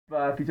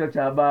Kichwa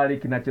cha habari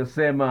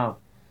kinachosema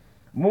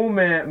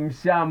mume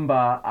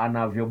mshamba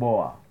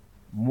anavyoboa.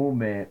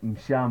 Mume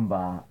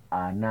mshamba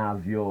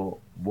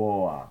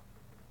anavyoboa.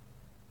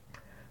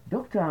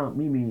 Dokta,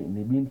 mimi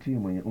ni binti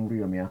mwenye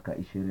umri wa miaka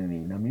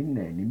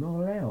 24.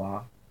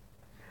 Nimeolewa.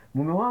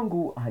 Mume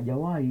wangu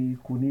hajawahi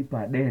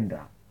kunipa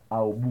denda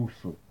au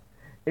busu.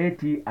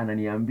 Eti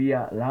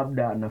ananiambia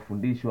labda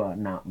nafundishwa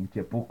na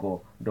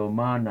mchepuko, ndo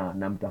maana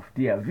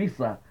namtafutia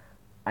visa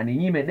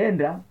aninyime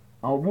denda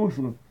au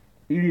busu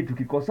ili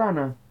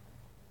tukikosana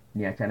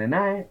niachane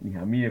naye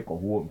nihamie kwa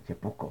huo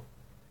mchepuko.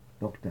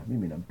 Dokta,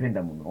 mimi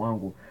nampenda mume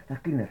wangu,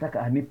 lakini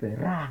nataka anipe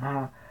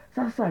raha.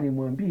 Sasa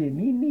nimwambie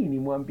nini?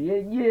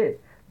 Nimwambieje?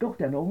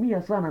 Dokta,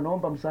 naumia sana,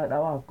 naomba msaada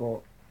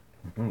wako.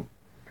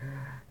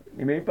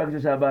 Nimeipa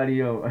kichwa cha habari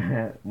hiyo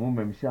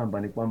mume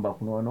mshamba. Ni kwamba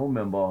kuna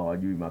wanaume ambao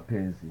hawajui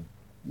mapenzi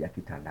ya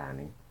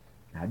kitandani,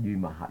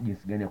 hajui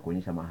jinsi gani ya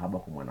kuonyesha mahaba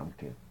kwa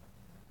mwanamke.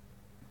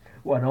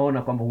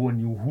 Wanaona kwamba huo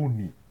ni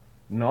uhuni.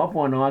 Na wapo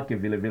wanawake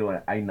vile vile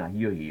wa aina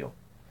hiyo hiyo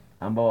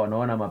ambao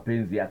wanaona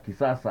mapenzi ya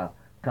kisasa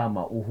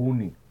kama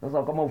uhuni.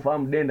 Sasa kama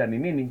ufahamu denda ni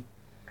nini?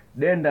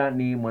 Denda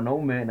ni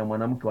mwanaume na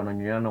mwanamke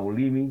wananyonyana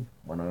ulimi,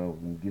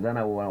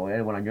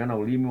 wananyonyana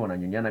ulimi,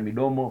 wananyonyana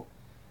midomo.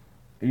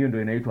 Hiyo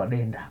ndio inaitwa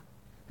denda.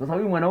 Sasa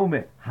huyu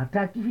mwanaume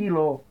hataki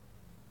hilo.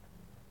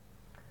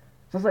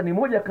 Sasa ni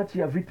moja kati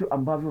ya vitu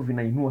ambavyo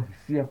vinainua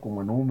hisia kwa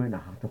mwanaume na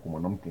hata kwa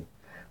mwanamke.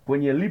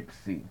 Kwenye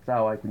lipsi,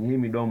 sawa, kwenye hii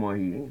midomo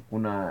hii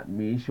kuna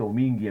miisho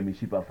mingi ya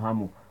mishipa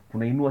fahamu,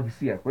 kunainua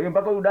hisia. Kwa hiyo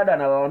mpaka huyu dada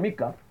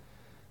analalamika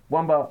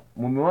kwamba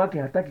mume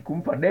wake hataki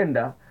kumpa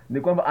denda,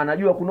 ni kwamba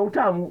anajua kuna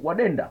utamu wa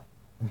denda.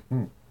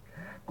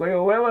 Kwa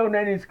hiyo wewe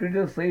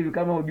unanisikiliza sasa hivi,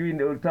 kama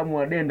hujui utamu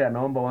wa denda,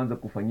 naomba uanze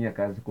kufanyia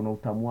kazi. Kuna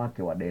utamu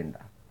wake wa denda.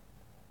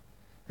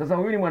 Sasa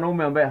huyu ni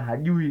mwanaume ambaye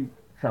hajui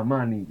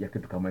thamani ya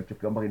kitu kama hicho,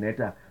 kwamba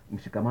inaleta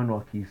mshikamano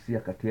wa kihisia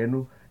kati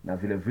yenu, na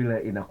vile vile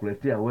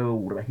inakuletea wewe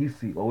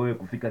urahisi wa wewe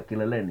kufika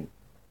kileleni.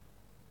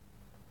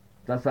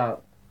 Sasa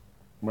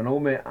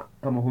mwanaume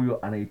kama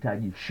huyo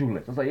anahitaji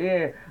shule. Sasa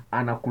yeye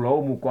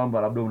anakulaumu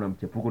kwamba labda una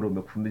mchepuko ndio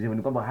umekufundisha.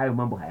 Ni kwamba hayo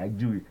mambo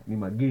hayajui, ni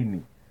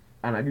mageni.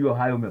 Anajua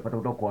hayo umepata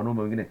kutoka kwa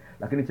wanaume wengine,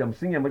 lakini cha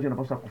msingi ambacho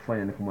unapaswa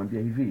kufanya ni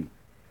kumwambia hivi,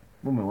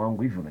 mume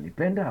wangu, hivi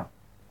unanipenda?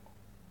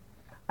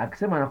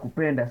 Akisema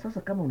anakupenda,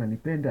 sasa kama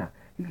unanipenda,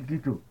 hiki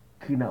kitu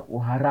kina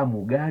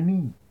uharamu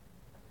gani?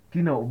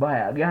 Kina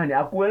ubaya gani?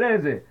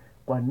 Akueleze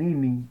kwa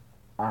nini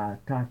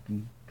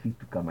hataki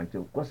kitu kama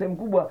hicho. Kwa sehemu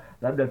kubwa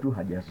labda tu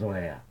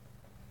hajazoea.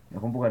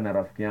 Nakumbuka na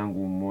rafiki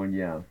yangu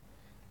mmoja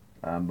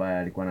ambaye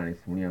alikuwa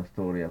ananisimulia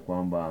story ya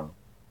kwamba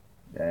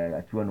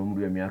akiwa na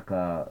umri wa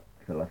miaka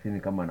 30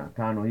 kama na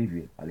 5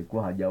 hivi,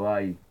 alikuwa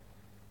hajawahi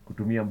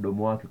kutumia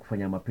mdomo wake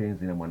kufanya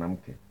mapenzi na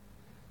mwanamke.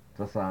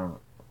 Sasa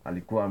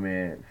alikuwa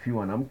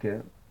amefiwa na mke,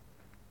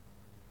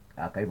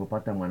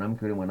 akaipopata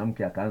mwanamke, yule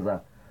mwanamke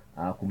akaanza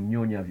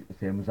kumnyonya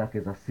sehemu zake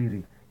za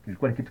siri.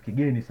 Kilikuwa ni kitu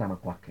kigeni sana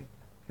kwake.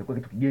 Kilikuwa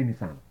kitu kigeni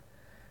sana.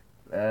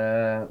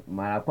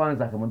 Mara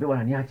kwanza akamwambia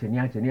bwana,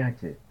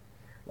 niache.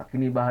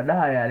 Lakini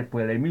baadaye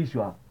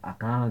alipoelimishwa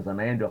akaanza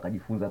na yeye ndio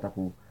akajifunza hata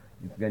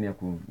jinsi gani ya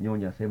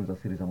kunyonya sehemu za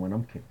siri za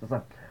mwanamke.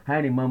 Sasa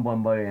haya ni mambo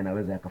ambayo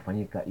yanaweza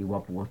yakafanyika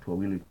iwapo watu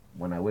wawili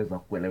wanaweza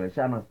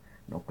kueleweshana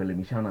na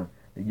kuelimishana.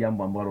 Ni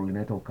jambo ambalo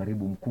linaleta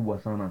ukaribu mkubwa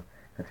sana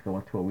katika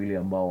watu wawili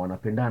ambao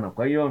wanapendana.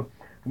 Kwa hiyo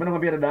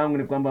kumwambia dada yangu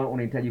ni kwamba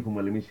unahitaji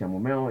kumwelimisha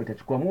mumeo.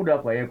 Itachukua muda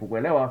kwa yeye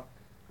kukuelewa,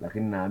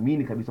 lakini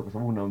naamini kabisa kwa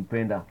sababu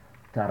unampenda,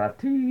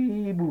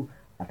 taratibu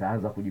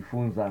ataanza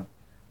kujifunza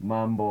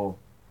mambo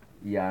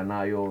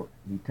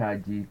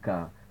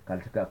yanayohitajika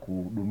katika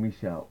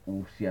kudumisha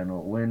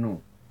uhusiano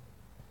wenu.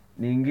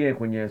 Niingie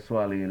kwenye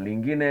swali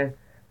lingine.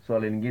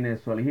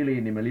 Swali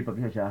hili nimelipa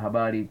kichwa cha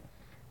habari,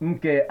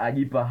 mke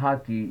ajipa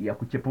haki ya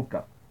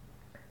kuchepuka.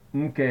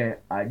 Mke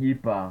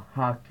ajipa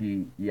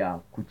haki ya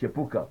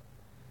kuchepuka.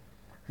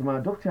 Sema,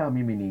 dokta,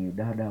 mimi ni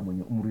dada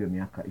mwenye umri wa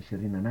miaka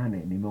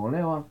 28.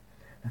 Nimeolewa,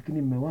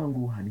 lakini mume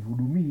wangu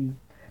hanihudumii.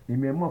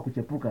 Nimeamua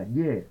kuchepuka.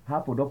 Je,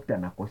 hapo dokta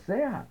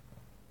nakosea?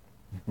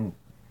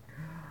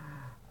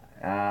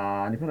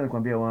 Nipenda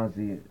nikwambia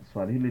wazi,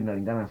 swali hili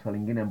linalingana na swali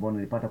lingine ambalo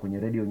nilipata kwenye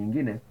radio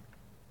nyingine.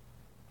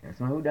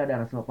 Sema huyu dada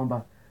anasema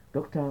kwamba,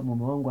 dokta,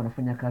 mume wangu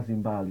anafanya kazi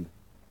mbali.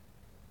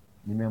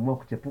 Nimeamua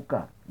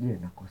kuchepuka. Je,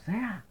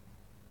 nakosea?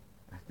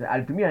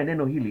 Alitumia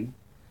neno hili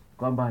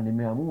kwamba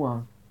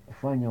nimeamua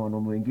kufanya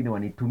wanaume wengine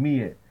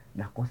wanitumie.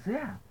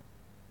 Nakosea?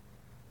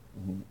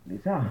 Ni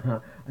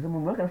sawa. Sasa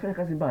mume wake anafanya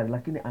kazi mbali,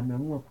 lakini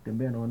ameamua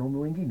kutembea na wanaume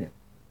wengine.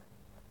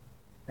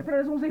 Napenda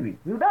nizungumze hivi.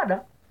 Huyu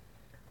dada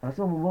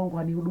anasema mume wangu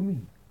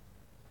hanihudumii.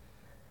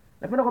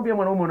 Napenda kwambia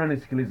mwanaume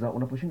unanisikiliza,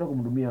 unaposhindwa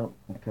kumhudumia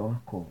mke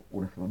wako,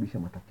 unasababisha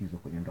matatizo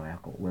kwenye ndoa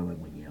yako wewe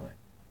mwenyewe.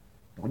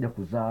 Unakuja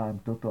kuzaa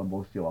mtoto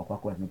ambao sio wa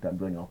kwako, lakini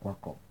utaambiwa ni wa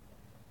kwako.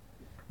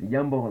 Ni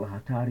jambo la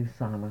hatari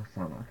sana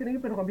sana. Lakini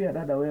napenda kwambia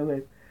dada,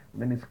 wewe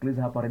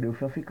unanisikiliza hapa Radio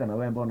Afrika, na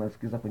wewe ambao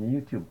unasikiliza kwenye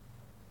YouTube,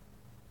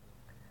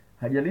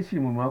 hajalishi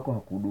mume wako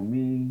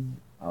hakuhudumii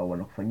au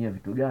anakufanyia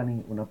vitu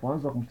gani,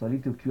 unapoanza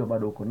kumsaliti ukiwa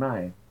bado uko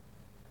naye,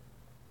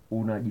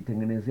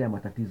 unajitengenezea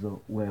matatizo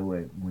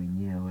wewe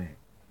mwenyewe.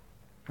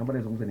 Naomba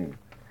nizungumze nini?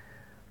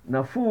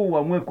 nafuu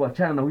uamue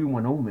kuachana na huyu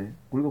mwanaume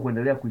kuliko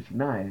kuendelea kuishi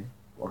naye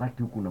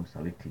wakati huku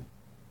unamsaliti.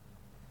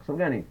 Kwa sababu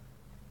gani?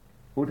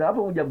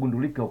 Utakapokuja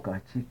gundulika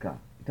ukaachika,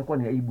 itakuwa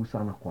ni aibu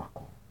sana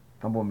kwako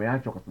kama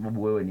umeachwa kwa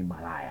sababu wewe ni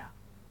malaya.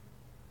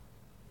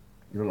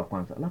 Hilo la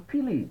kwanza. La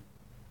pili,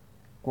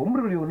 kwa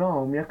umri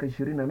ulionao miaka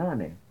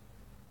 28,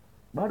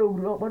 bado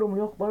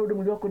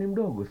umri wako ni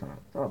mdogo sana.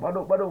 Sawa,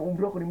 bado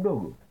umri wako ni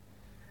mdogo.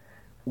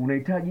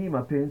 Unahitaji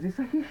mapenzi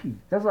sahihi.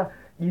 Sasa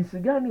jinsi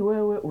gani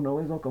wewe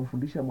unaweza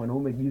ukamfundisha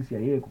mwanaume jinsi ya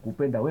yeye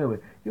kukupenda wewe?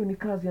 Hiyo ni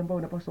kazi ambayo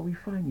unapaswa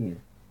uifanye.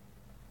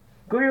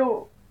 Kwa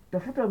hiyo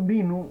tafuta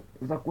mbinu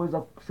za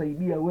kuweza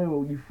kusaidia wewe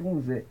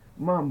ujifunze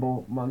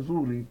mambo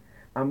mazuri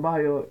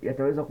ambayo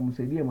yataweza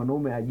kumsaidia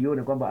mwanaume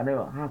ajione kwamba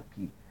anayo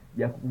haki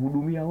ya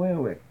kukuhudumia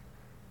wewe.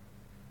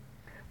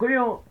 Kwa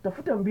hiyo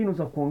tafuta mbinu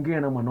za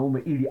kuongea na mwanaume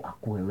ili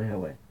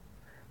akuelewe.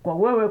 Kwa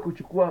wewe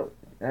kuchukua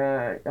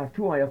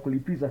hatua ya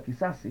kulipiza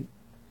kisasi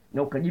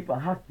na ukajipa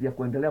haki ya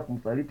kuendelea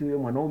kumsaliti huyo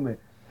mwanaume,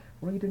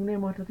 unajitengenezea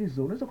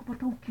matatizo. Unaweza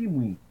kupata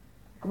ukimwi,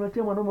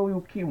 kumletea mwanaume huyu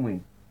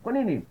ukimwi. Kwa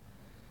nini?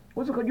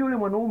 Unaweza kujua yule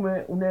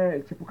mwanaume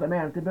unayechepuka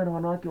naye anatembea na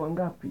wanawake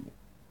wangapi.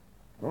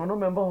 Na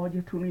wanaume ambao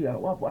hawajatulia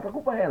wapo,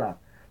 atakupa hela,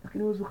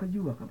 lakini unaweza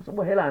kujua kwa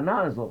sababu hela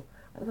anazo,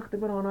 anaweza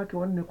kutembea na wanawake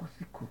 4 kwa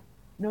siku.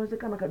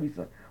 Inawezekana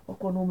kabisa.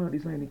 Wako wanaume wa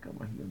design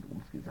kama hiyo, ndugu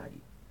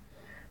msikilizaji.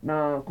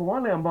 Na kwa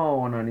wale ambao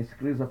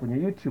wananisikiliza kwenye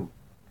YouTube,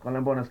 kwa wale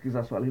ambao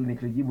wanasikiliza swali hili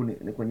nikijibu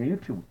ni kwenye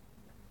YouTube,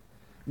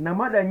 na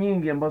mada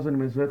nyingi ambazo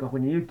nimeziweka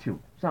kwenye YouTube,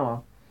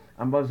 sawa,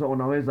 ambazo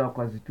unaweza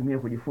kuzitumia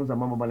kujifunza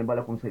mambo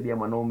mbalimbali kumsaidia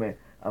mwanaume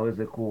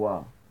aweze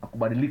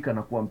kubadilika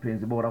na kuwa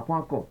mpenzi bora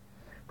kwako.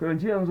 Kwa hiyo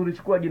njia nzuri,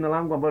 chukua jina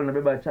langu ambalo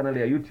linabeba channel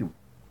ya YouTube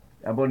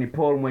ambayo ni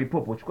Paul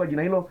Mwaipopo. Chukua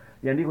jina hilo,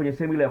 liandike kwenye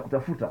sehemu ile ya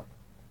kutafuta.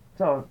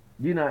 Sawa,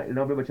 jina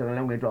linalobeba channel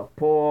yangu inaitwa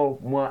Paul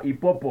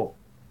Mwaipopo.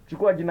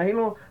 Chukua jina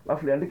hilo,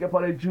 alafu liandike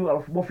pale juu,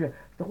 alafu bofya.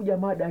 Zitakuja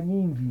mada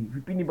nyingi,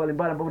 vipindi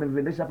mbalimbali ambavyo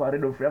nimeviendesha hapa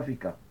Radio Free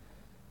Africa.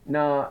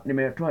 Na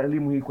nimetoa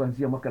elimu hii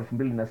kuanzia mwaka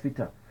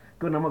 2006.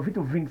 Kwa hiyo na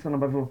vitu vingi sana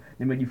ambavyo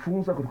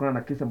nimejifunza kutokana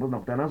na kesi ambazo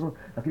nakutana nazo,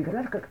 lakini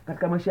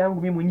katika maisha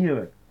yangu mimi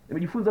mwenyewe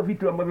nimejifunza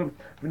vitu ambavyo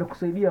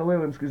vinakusaidia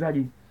wewe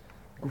msikilizaji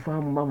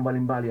kufahamu mambo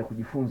mbalimbali ya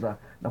kujifunza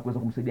na kuweza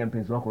kumsaidia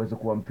mpenzi wako aweze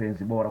kuwa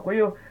mpenzi bora. Kwa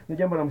hiyo ni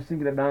jambo la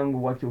msingi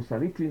dadangu, uache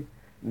usaliti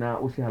na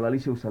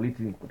usihalalishe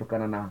usaliti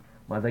kutokana na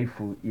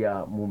madhaifu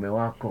ya mume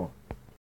wako.